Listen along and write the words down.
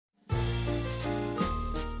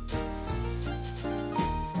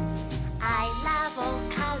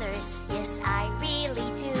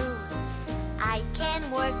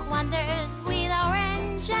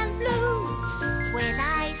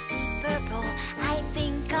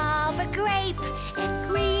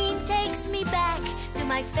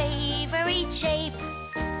my favorite shape.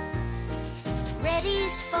 Red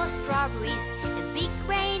is for strawberries and big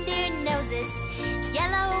reindeer noses.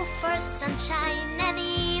 Yellow for sunshine and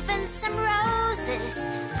even some roses.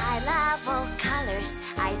 I love all colors,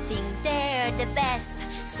 I think they're the best.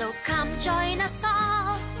 So come join us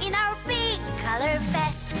all in our big color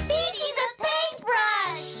fest. Petey the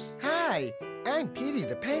Paintbrush! Hi, I'm Petey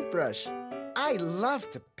the Paintbrush. I love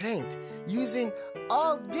to paint using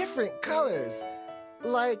all different colors,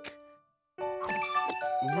 like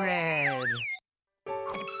red,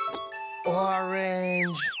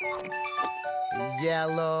 orange,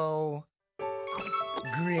 yellow,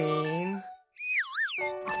 green,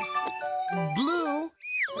 blue,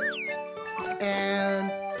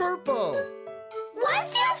 and purple.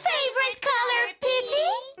 What's your favorite color,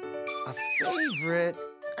 Petey? A favorite?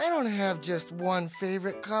 I don't have just one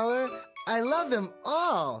favorite color. I love them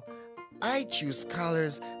all. I choose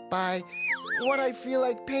colors by what I feel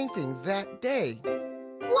like painting that day.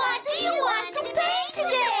 What do you want to paint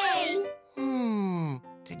today?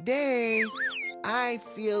 Today I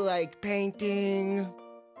feel like painting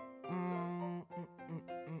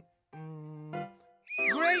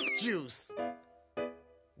grape juice.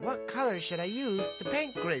 What color should I use to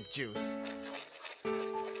paint grape juice?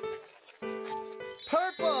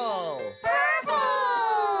 Purple!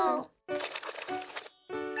 Purple!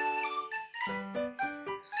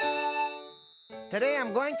 Today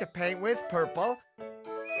I'm going to paint with purple,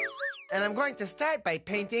 and I'm going to start by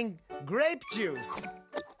painting grape juice.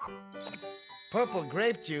 Purple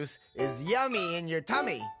grape juice is yummy in your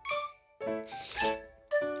tummy.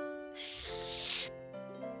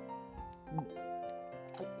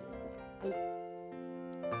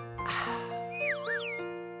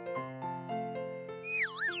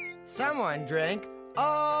 Someone drank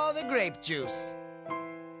all the grape juice.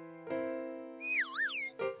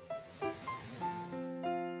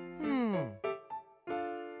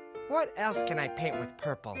 What else can I paint with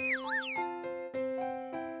purple?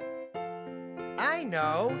 I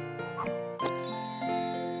know!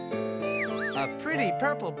 A pretty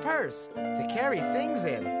purple purse to carry things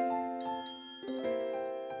in.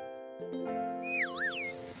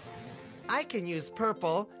 I can use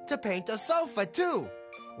purple to paint a sofa, too.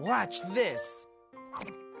 Watch this.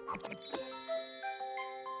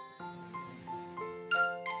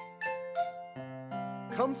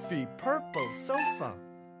 Comfy purple sofa.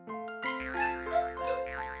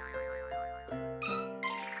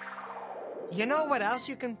 You know what else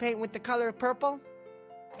you can paint with the color purple?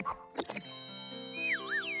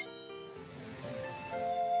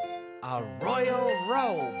 A royal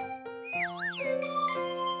robe.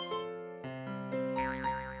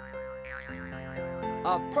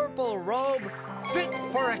 A purple robe fit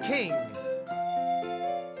for a king.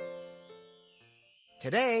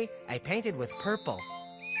 Today, I painted with purple.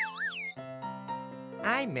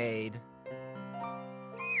 I made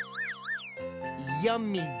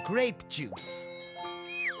yummy grape juice,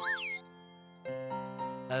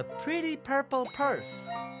 a pretty purple purse,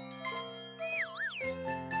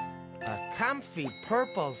 a comfy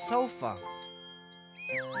purple sofa,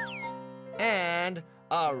 and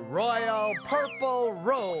a royal purple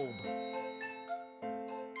robe.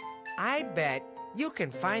 I bet you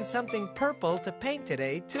can find something purple to paint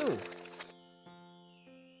today, too.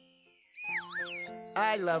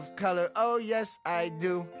 I love color. Oh, yes, I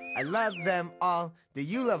do. I love them all. Do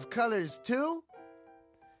you love colors, too?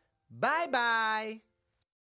 Bye-bye.